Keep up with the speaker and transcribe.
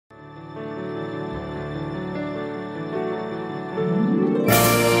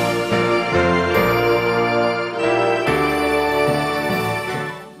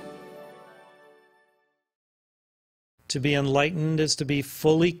To be enlightened is to be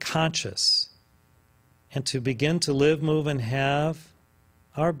fully conscious and to begin to live, move, and have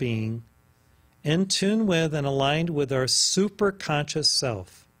our being in tune with and aligned with our super conscious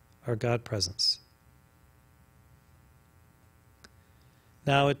self, our God presence.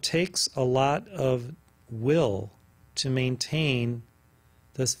 Now, it takes a lot of will to maintain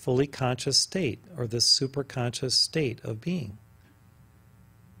this fully conscious state or this super conscious state of being.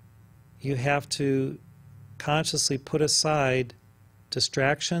 You have to consciously put aside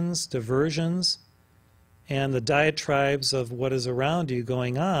distractions, diversions, and the diatribes of what is around you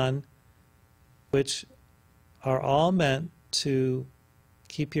going on, which are all meant to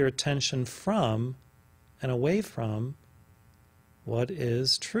keep your attention from and away from what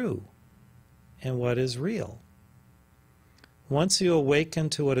is true and what is real. Once you awaken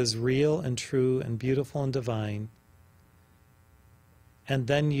to what is real and true and beautiful and divine, and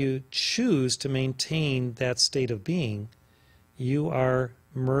then you choose to maintain that state of being, you are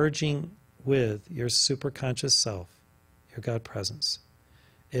merging with your superconscious self, your God presence.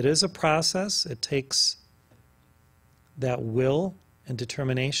 It is a process. It takes that will and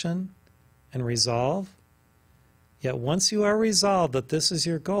determination and resolve. Yet once you are resolved that this is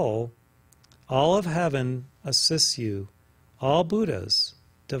your goal, all of heaven assists you. All Buddhas,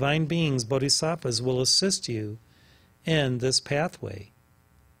 divine beings, bodhisattvas will assist you in this pathway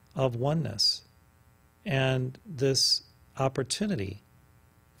of oneness and this opportunity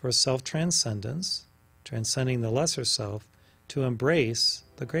for self-transcendence, transcending the lesser self, to embrace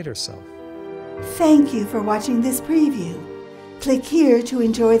the greater self. Thank you for watching this preview. Click here to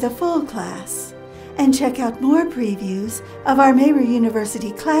enjoy the full class and check out more previews of our Meru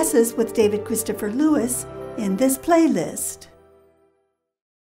University classes with David Christopher Lewis in this playlist.